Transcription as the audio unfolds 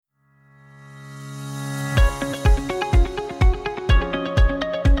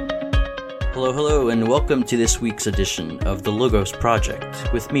Hello, and welcome to this week's edition of the Logos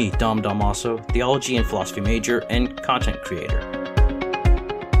Project with me, Dom Dalmaso, theology and philosophy major and content creator.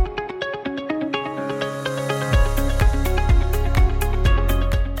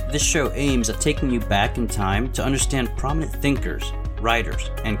 This show aims at taking you back in time to understand prominent thinkers,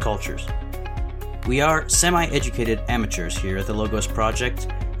 writers, and cultures. We are semi-educated amateurs here at the Logos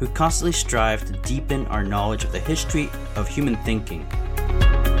Project who constantly strive to deepen our knowledge of the history of human thinking.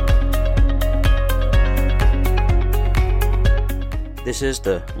 This is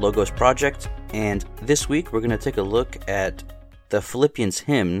the Logos Project, and this week we're going to take a look at the Philippians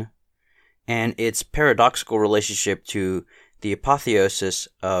hymn and its paradoxical relationship to the apotheosis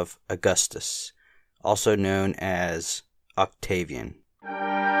of Augustus, also known as Octavian.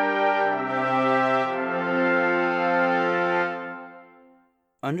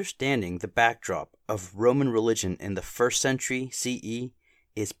 Understanding the backdrop of Roman religion in the 1st century CE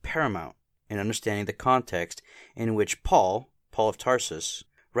is paramount in understanding the context in which Paul of Tarsus,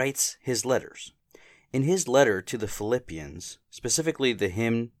 writes his letters. In his letter to the Philippians, specifically the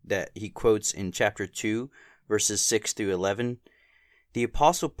hymn that he quotes in chapter 2, verses 6 through 11, the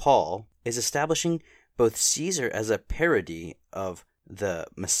Apostle Paul is establishing both Caesar as a parody of the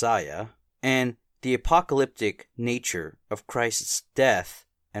Messiah and the apocalyptic nature of Christ's death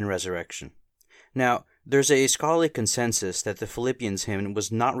and resurrection. Now, there's a scholarly consensus that the Philippians hymn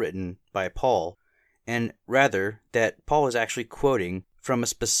was not written by Paul, and rather that Paul is actually quoting from a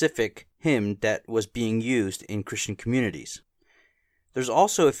specific hymn that was being used in Christian communities. There's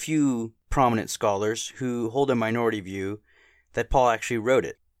also a few prominent scholars who hold a minority view that Paul actually wrote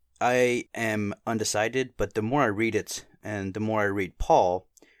it. I am undecided, but the more I read it and the more I read Paul,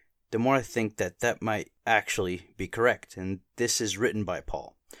 the more I think that that might actually be correct, and this is written by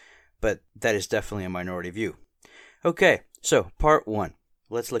Paul. But that is definitely a minority view. Okay, so part 1.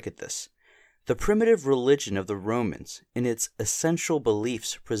 Let's look at this. The primitive religion of the Romans, in its essential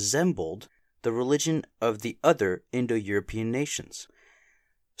beliefs, resembled the religion of the other Indo-European nations.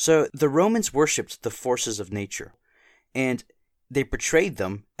 So the Romans worshipped the forces of nature, and they portrayed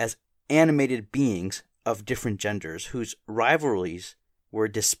them as animated beings of different genders whose rivalries were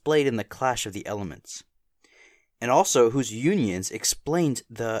displayed in the clash of the elements, and also whose unions explained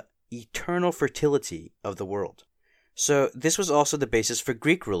the eternal fertility of the world. So this was also the basis for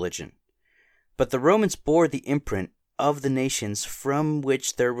Greek religion. But the Romans bore the imprint of the nations from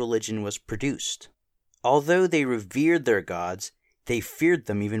which their religion was produced. Although they revered their gods, they feared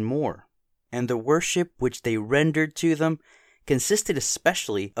them even more, and the worship which they rendered to them consisted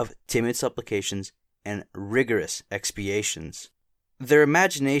especially of timid supplications and rigorous expiations. Their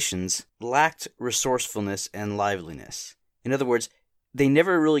imaginations lacked resourcefulness and liveliness. In other words, they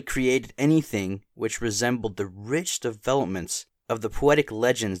never really created anything which resembled the rich developments of the poetic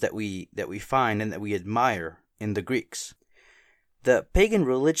legends that we find and that we admire in the Greeks. The pagan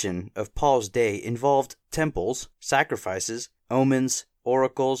religion of Paul's day involved temples, sacrifices, omens,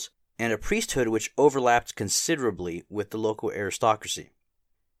 oracles, and a priesthood which overlapped considerably with the local aristocracy.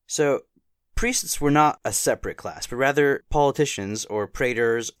 So, priests were not a separate class, but rather politicians or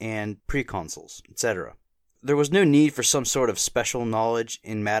praetors and proconsuls, etc. There was no need for some sort of special knowledge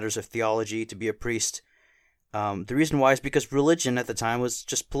in matters of theology to be a priest. The reason why is because religion at the time was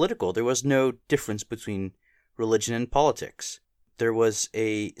just political. There was no difference between religion and politics. There was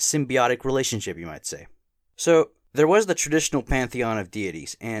a symbiotic relationship, you might say. So, there was the traditional pantheon of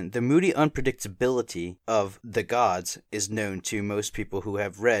deities, and the moody unpredictability of the gods is known to most people who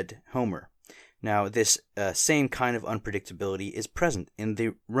have read Homer. Now, this same kind of unpredictability is present in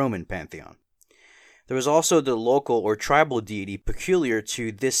the Roman pantheon. There was also the local or tribal deity peculiar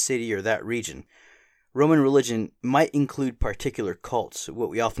to this city or that region. Roman religion might include particular cults, what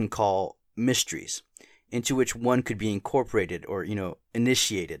we often call mysteries, into which one could be incorporated or,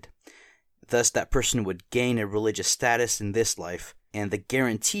 initiated. Thus, that person would gain a religious status in this life and the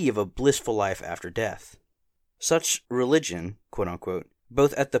guarantee of a blissful life after death. Such religion, quote-unquote,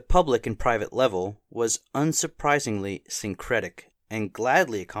 both at the public and private level, was unsurprisingly syncretic and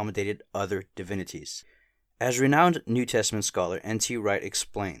gladly accommodated other divinities. As renowned New Testament scholar N.T. Wright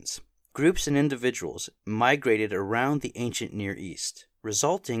explains, groups and individuals migrated around the ancient Near East,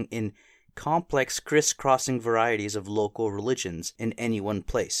 resulting in complex crisscrossing varieties of local religions in any one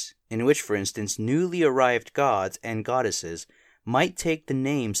place, in which, for instance, newly arrived gods and goddesses might take the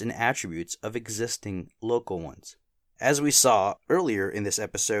names and attributes of existing local ones. As we saw earlier in this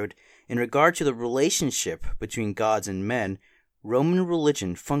episode, in regard to the relationship between gods and men, Roman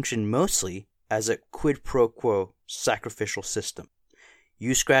religion functioned mostly as a quid pro quo sacrificial system.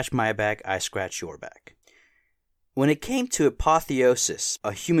 You scratch my back, I scratch your back. When it came to apotheosis,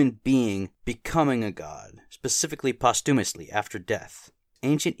 a human being becoming a god, specifically posthumously after death,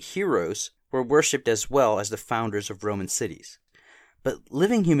 ancient heroes were worshipped as well as the founders of Roman cities. But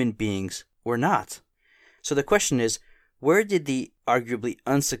living human beings were not. So the question is, where did the arguably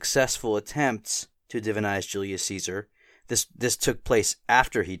unsuccessful attempts to divinize Julius Caesar, this took place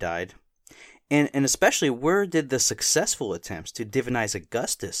after he died, and especially where did the successful attempts to divinize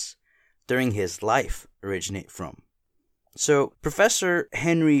Augustus during his life originate from? So Professor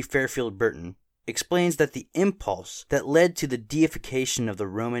Henry Fairfield Burton explains that the impulse that led to the deification of the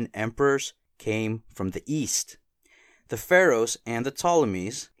Roman emperors came from the East. The pharaohs and the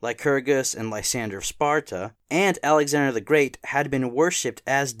Ptolemies, Lycurgus and Lysander of Sparta, and Alexander the Great had been worshipped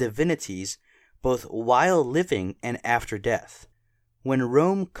as divinities both while living and after death. When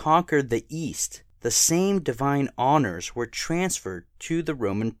Rome conquered the East, the same divine honors were transferred to the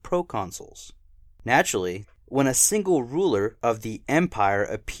Roman proconsuls. Naturally, when a single ruler of the empire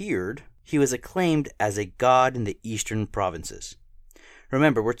appeared, he was acclaimed as a god in the eastern provinces.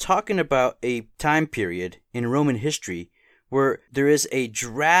 Remember, we're talking about a time period in Roman history where there is a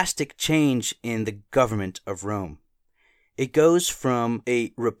drastic change in the government of Rome. It goes from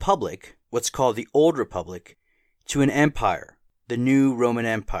a republic, what's called the Old Republic, to an empire, the new Roman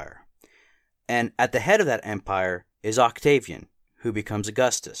Empire. And at the head of that empire is Octavian, who becomes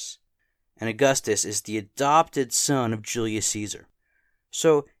Augustus. And Augustus is the adopted son of Julius Caesar.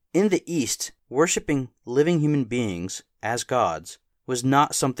 So, in the East, worshipping living human beings as gods was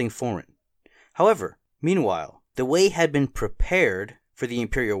not something foreign. However, meanwhile, the way had been prepared for the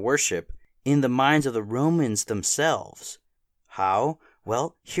imperial worship in the minds of the Romans themselves. How?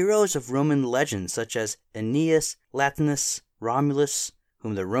 Well, heroes of Roman legend such as Aeneas, Latinus, Romulus,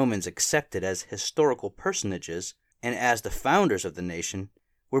 whom the Romans accepted as historical personages and as the founders of the nation,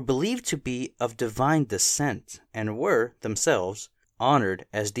 were believed to be of divine descent and were, themselves, honored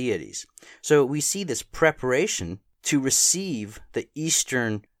as deities. So we see this preparation to receive the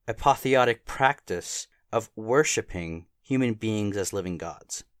Eastern apotheotic practice of worshipping human beings as living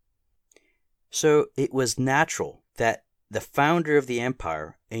gods. So it was natural that the founder of the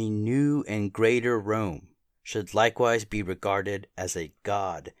empire, a new and greater Rome, should likewise be regarded as a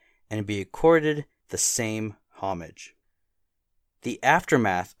god and be accorded the same homage. The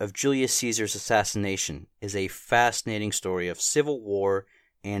aftermath of Julius Caesar's assassination is a fascinating story of civil war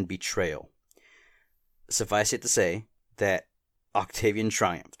and betrayal. Suffice it to say that Octavian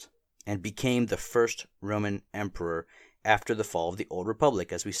triumphed and became the first Roman emperor after the fall of the Old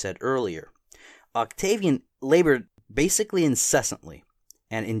Republic, as we said earlier. Octavian labored basically incessantly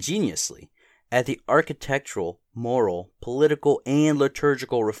and ingeniously at the architectural, moral, political, and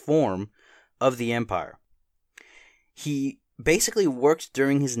liturgical reform of the empire. He basically worked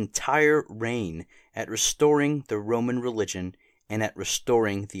during his entire reign at restoring the Roman religion and at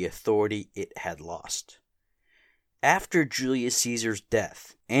restoring the authority it had lost. After Julius Caesar's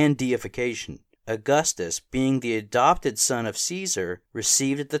death and deification, Augustus, being the adopted son of Caesar,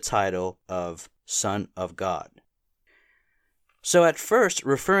 received the title of Son of God. So at first,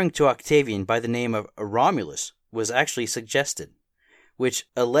 referring to Octavian by the name of Romulus was actually suggested, which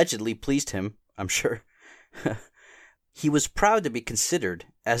allegedly pleased him, I'm sure. He was proud to be considered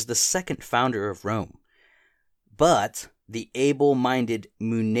as the second founder of Rome. But the able-minded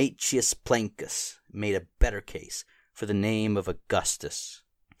Munatius Plancus made a better case for the name of Augustus.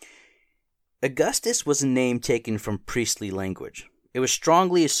 Augustus was a name taken from priestly language. It was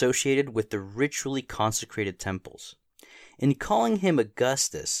strongly associated with the ritually consecrated temples. In calling him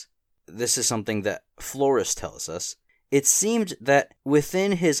Augustus, this is something that Florus tells us, it seemed that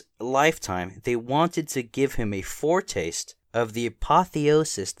within his lifetime they wanted to give him a foretaste of the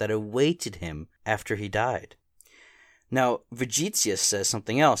apotheosis that awaited him after he died. Now, Vegetius says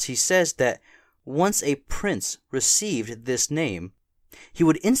something else. He says that once a prince received this name, he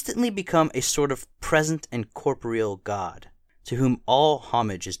would instantly become a sort of present and corporeal god, to whom all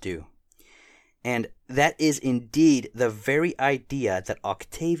homage is due. And that is indeed the very idea that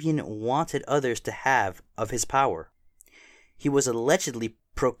Octavian wanted others to have of his power. He was allegedly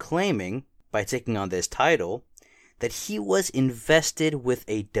proclaiming, by taking on this title, that he was invested with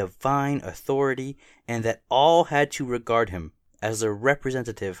a divine authority and that all had to regard him as a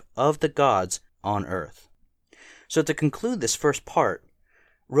representative of the gods on earth. So to conclude this first part,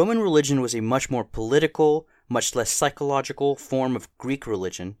 Roman religion was a much more political, much less psychological form of Greek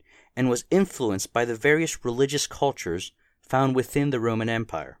religion, and was influenced by the various religious cultures found within the Roman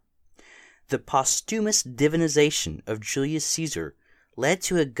Empire. The posthumous divinization of Julius Caesar led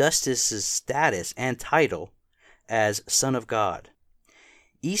to Augustus's status and title as Son of God.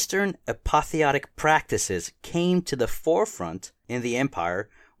 Eastern apotheotic practices came to the forefront in the empire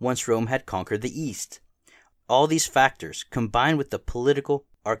once Rome had conquered the East. All these factors, combined with the political,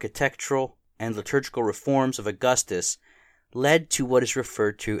 architectural, and liturgical reforms of Augustus, led to what is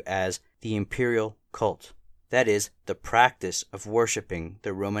referred to as the imperial cult. That is, the practice of worshiping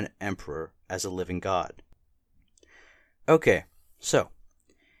the Roman emperor as a living god. Okay, so,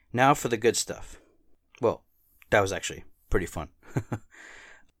 now for the good stuff. Well, that was actually pretty fun.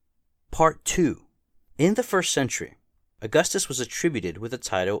 Part 2. In the 1st century, Augustus was attributed with the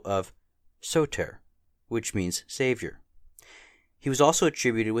title of Soter, which means Savior. He was also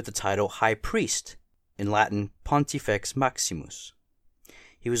attributed with the title High Priest, in Latin Pontifex Maximus.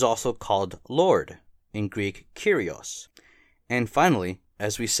 He was also called Lord, in Greek Kyrios. And finally,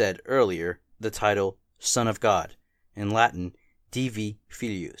 as we said earlier, the title Son of God, in Latin Divi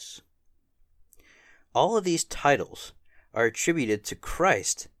Filius. All of these titles are attributed to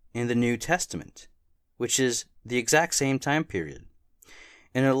Christ in the New Testament, which is the exact same time period.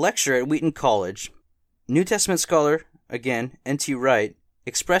 In a lecture at Wheaton College, New Testament scholar, again, N.T. Wright,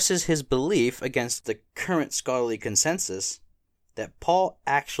 expresses his belief against the current scholarly consensus that Paul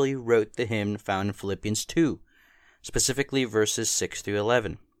actually wrote the hymn found in Philippians 2, specifically verses 6 through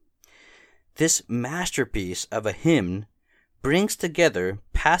 11. This masterpiece of a hymn brings together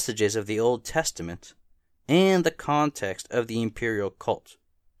passages of the Old Testament and the context of the imperial cult.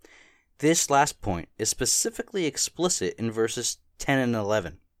 This last point is specifically explicit in verses 10 and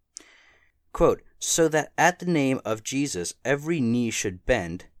 11. Quote, "So that at the name of Jesus every knee should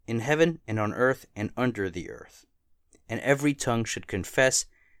bend, in heaven and on earth and under the earth, and every tongue should confess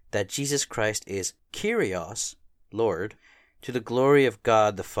that Jesus Christ is Kyrios, Lord, to the glory of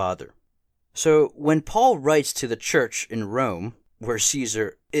God the Father." So when Paul writes to the church in Rome, where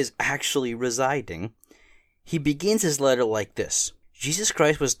Caesar is actually residing, he begins his letter like this: Jesus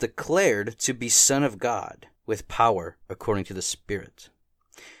Christ was declared to be Son of God, with power according to the Spirit.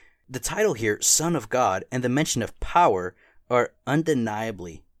 The title here, Son of God, and the mention of power are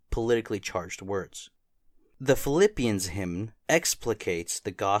undeniably politically charged words. The Philippians hymn explicates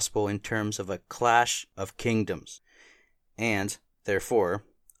the gospel in terms of a clash of kingdoms, and, therefore,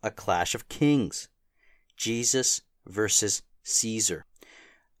 a clash of kings. Jesus versus Caesar.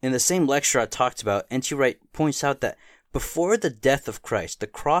 In the same lecture I talked about, N.T. Wright points out that before the death of Christ, the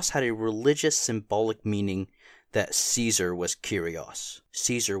cross had a religious symbolic meaning that Caesar was Kyrios.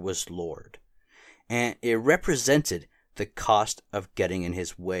 Caesar was Lord. And it represented the cost of getting in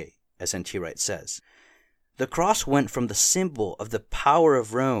his way, as N.T. Wright says. The cross went from the symbol of the power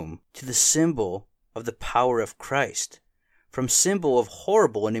of Rome to the symbol of the power of Christ, from symbol of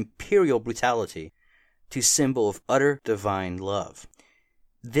horrible and imperial brutality to symbol of utter divine love.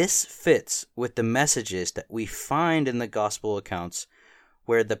 This fits with the messages that we find in the gospel accounts,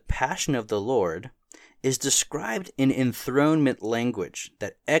 where the passion of the Lord is described in enthronement language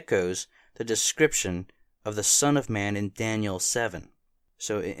that echoes the description of the Son of Man in Daniel 7.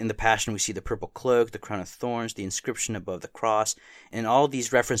 So in the Passion we see the purple cloak, the crown of thorns, the inscription above the cross, and all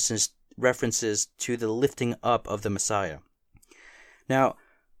these references to the lifting up of the Messiah. Now,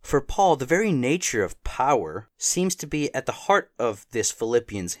 for Paul, the very nature of power seems to be at the heart of this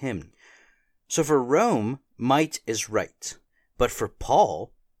Philippians hymn. So for Rome, might is right, but for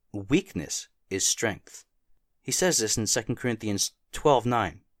Paul, weakness is strength. He says this in 2 Corinthians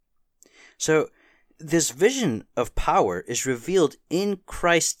 12:9. So this vision of power is revealed in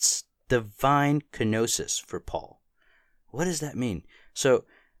Christ's divine kenosis for Paul. What does that mean? So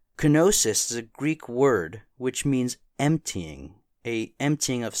kenosis is a Greek word which means emptying. A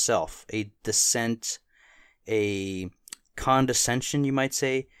emptying of self, a descent, a condescension, you might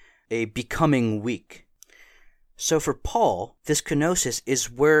say, a becoming weak. So for Paul, this kenosis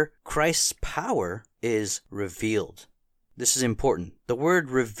is where Christ's power is revealed. This is important. The word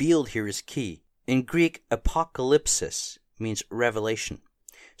revealed here is key. In Greek, apocalypsis means revelation.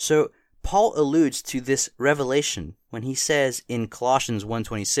 So Paul alludes to this revelation when he says in Colossians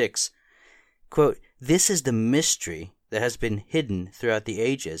 1:26, quote, "This is the mystery that has been hidden throughout the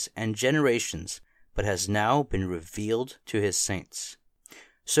ages and generations, but has now been revealed to his saints."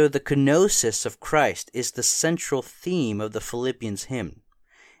 So the kenosis of Christ is the central theme of the Philippians hymn,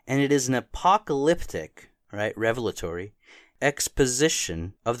 and it is an apocalyptic, revelatory,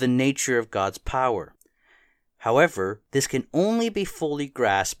 exposition of the nature of God's power. However, this can only be fully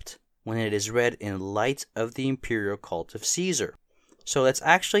grasped when it is read in light of the imperial cult of Caesar. So let's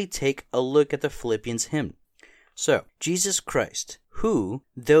actually take a look at the Philippians hymn. So, Jesus Christ, who,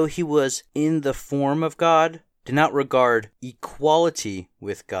 though he was in the form of God, did not regard equality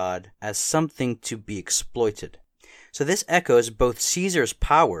with God as something to be exploited. So this echoes both Caesar's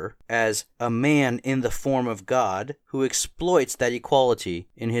power as a man in the form of God who exploits that equality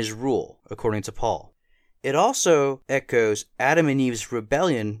in his rule, according to Paul. It also echoes Adam and Eve's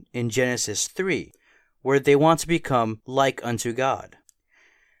rebellion in Genesis 3, where they want to become like unto God.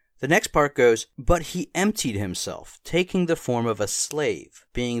 The next part goes, "But he emptied himself, taking the form of a slave,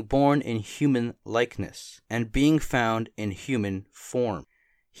 being born in human likeness, and being found in human form.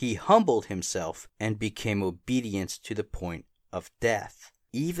 He humbled himself and became obedient to the point of death,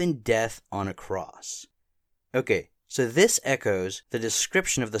 even death on a cross." Okay, so this echoes the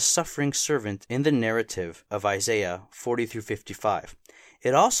description of the suffering servant in the narrative of Isaiah 40 through 55.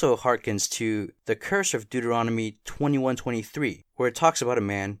 It also harkens to the curse of Deuteronomy 21:23, where it talks about a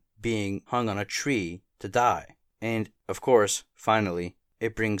man being hung on a tree to die. And, of course, finally,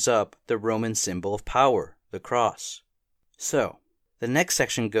 it brings up the Roman symbol of power, the cross. So, the next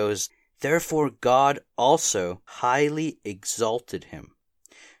section goes, "Therefore God also highly exalted him."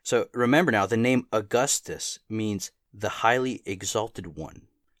 So, remember now, the name Augustus means the highly exalted one.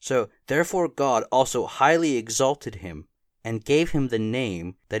 So, "Therefore God also highly exalted him, and gave him the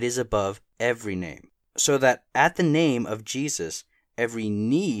name that is above every name, so that at the name of Jesus every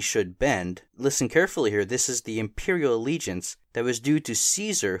knee should bend." Listen carefully here. This is the imperial allegiance that was due to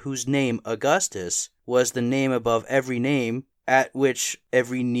Caesar, whose name, Augustus, was the name above every name at which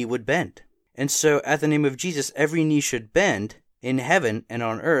every knee would bend. And so at the name of Jesus, every knee should bend in heaven and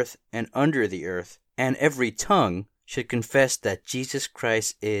on earth and under the earth, and every tongue should confess that Jesus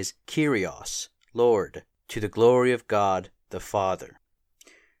Christ is Kyrios, Lord, to the glory of God the Father.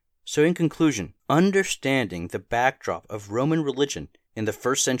 So in conclusion, understanding the backdrop of Roman religion in the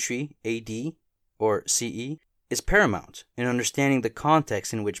 1st century AD or CE is paramount in understanding the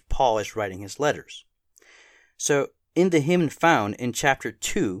context in which Paul is writing his letters. So in the hymn found in chapter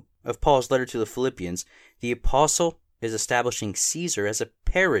 2 of Paul's letter to the Philippians, the apostle is establishing Caesar as a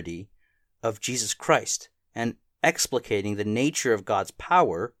parody of Jesus Christ and explicating the nature of God's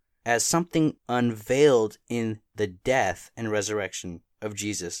power as something unveiled in the death and resurrection of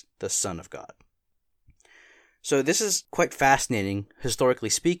Jesus, the Son of God. So this is quite fascinating, historically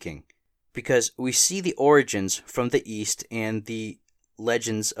speaking, because we see the origins from the East and the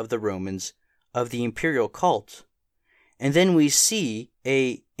legends of the Romans of the imperial cult, and then we see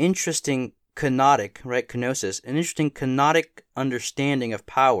a interesting kenotic, right, kenosis, an interesting kenotic understanding of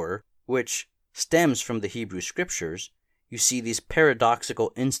power, which stems from the Hebrew Scriptures. You see these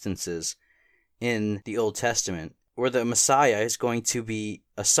paradoxical instances in the Old Testament where the Messiah is going to be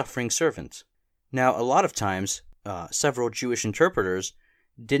a suffering servant. Now, a lot of times, several Jewish interpreters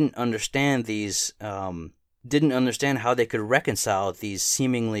didn't understand how they could reconcile these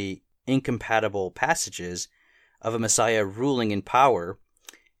seemingly incompatible passages of a Messiah ruling in power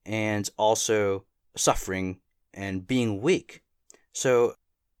and also suffering and being weak. So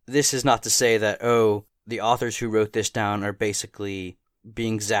this is not to say that, the authors who wrote this down are basically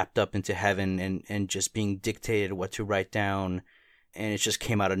being zapped up into heaven and just being dictated what to write down, and it just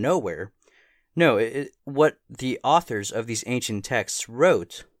came out of nowhere. No, what the authors of these ancient texts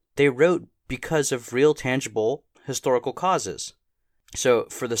wrote, they wrote because of real, tangible, historical causes. So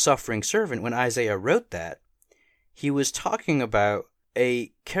for the suffering servant, when Isaiah wrote that, he was talking about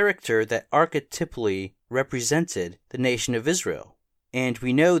a character that archetypally represented the nation of Israel. And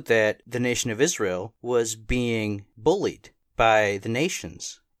we know that the nation of Israel was being bullied by the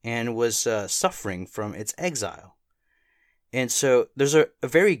nations and was suffering from its exile. And so there's a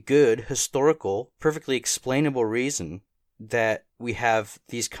very good historical, perfectly explainable reason that we have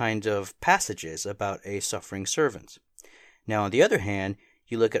these kind of passages about a suffering servant. Now, on the other hand,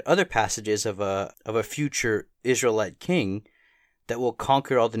 you look at other passages of a future Israelite king that will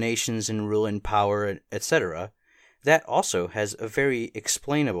conquer all the nations and rule in power, etc. That also has a very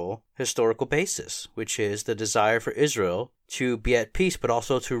explainable historical basis, which is the desire for Israel to be at peace, but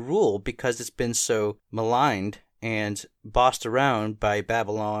also to rule because it's been so maligned and bossed around by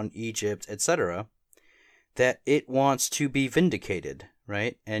Babylon, Egypt, etc., that it wants to be vindicated,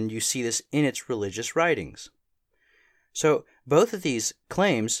 right? And you see this in its religious writings. So both of these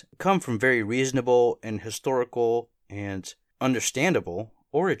claims come from very reasonable and historical and understandable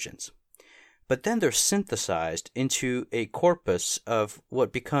origins. But then they're synthesized into a corpus of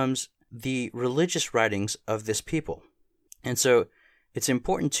what becomes the religious writings of this people. And so it's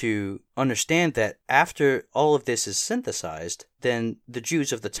important to understand that after all of this is synthesized, then the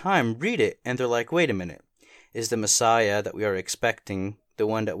Jews of the time read it and they're like, wait a minute, is the Messiah that we are expecting, the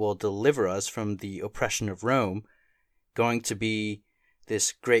one that will deliver us from the oppression of Rome, going to be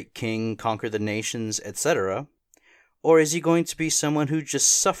this great king, conquer the nations, etc.? Or is he going to be someone who just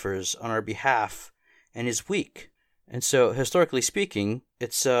suffers on our behalf and is weak? And so, historically speaking,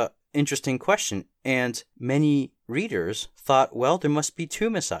 it's an interesting question. And many readers thought, well, there must be two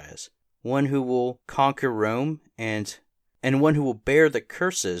Messiahs. One who will conquer Rome and one who will bear the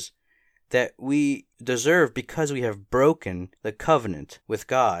curses that we deserve because we have broken the covenant with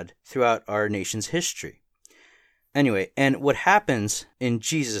God throughout our nation's history. Anyway, and what happens in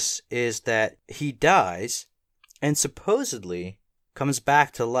Jesus is that he dies and supposedly comes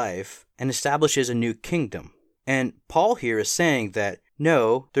back to life and establishes a new kingdom. And Paul here is saying that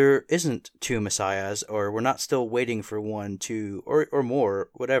no, there isn't two Messiahs, or we're not still waiting for one, two, or more,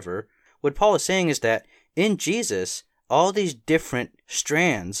 whatever. What Paul is saying is that in Jesus, all these different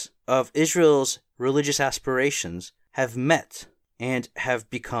strands of Israel's religious aspirations have met and have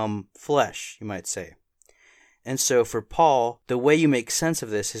become flesh, you might say. And so for Paul, the way you make sense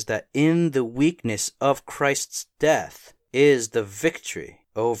of this is that in the weakness of Christ's death is the victory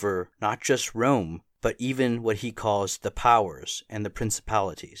over not just Rome, but even what he calls the powers and the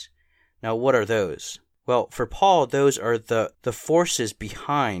principalities. Now, what are those? Well, for Paul, those are the forces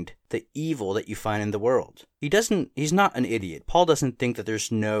behind the evil that you find in the world. He's not an idiot. Paul doesn't think that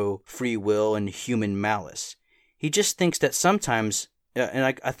there's no free will and human malice. He just thinks that sometimes,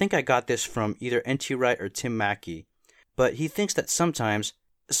 and I think I got this from either N.T. Wright or Tim Mackey, but he thinks that sometimes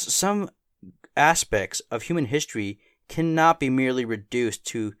some aspects of human history cannot be merely reduced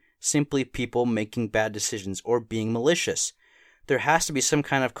to simply people making bad decisions or being malicious. There has to be some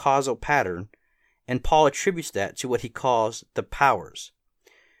kind of causal pattern, and Paul attributes that to what he calls the powers.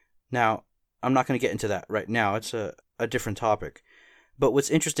 Now, I'm not going to get into that right now. It's a different topic. But what's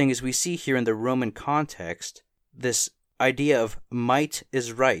interesting is we see here in the Roman context this idea of might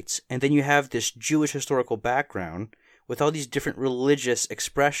is right, and then you have this Jewish historical background with all these different religious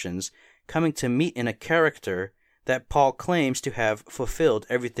expressions coming to meet in a character that Paul claims to have fulfilled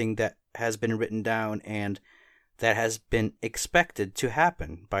everything that has been written down and that has been expected to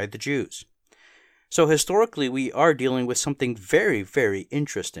happen by the Jews. So historically, we are dealing with something very, very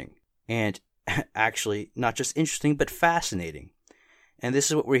interesting, and actually not just interesting, but fascinating. And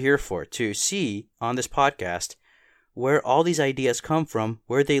this is what we're here for, to see on this podcast where all these ideas come from,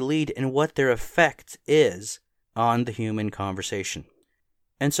 where they lead, and what their effect is on the human conversation.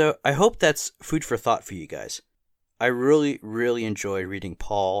 And so I hope that's food for thought for you guys. I really, really enjoy reading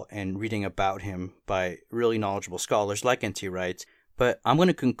Paul and reading about him by really knowledgeable scholars like N.T. Wright. But I'm going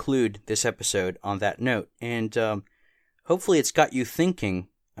to conclude this episode on that note. And hopefully it's got you thinking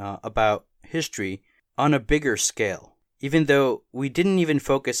about history on a bigger scale. Even though we didn't even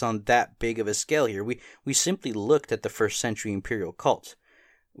focus on that big of a scale here. We simply looked at the first century imperial cult.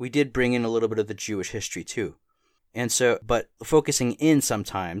 We did bring in a little bit of the Jewish history too. And so, but focusing in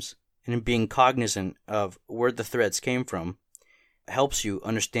sometimes and being cognizant of where the threads came from helps you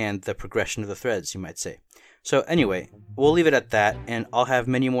understand the progression of the threads, you might say. So anyway, we'll leave it at that, and I'll have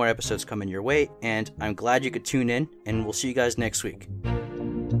many more episodes coming your way, and I'm glad you could tune in, and we'll see you guys next week.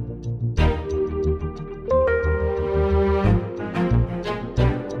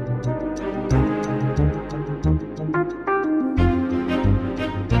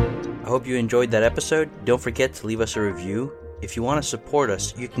 I hope you enjoyed that episode. Don't forget to leave us a review. If you want to support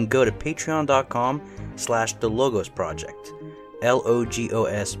us, you can go to patreon.com/thelogosproject.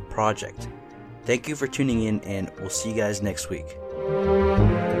 LOGOS project. Thank you for tuning in, and we'll see you guys next week.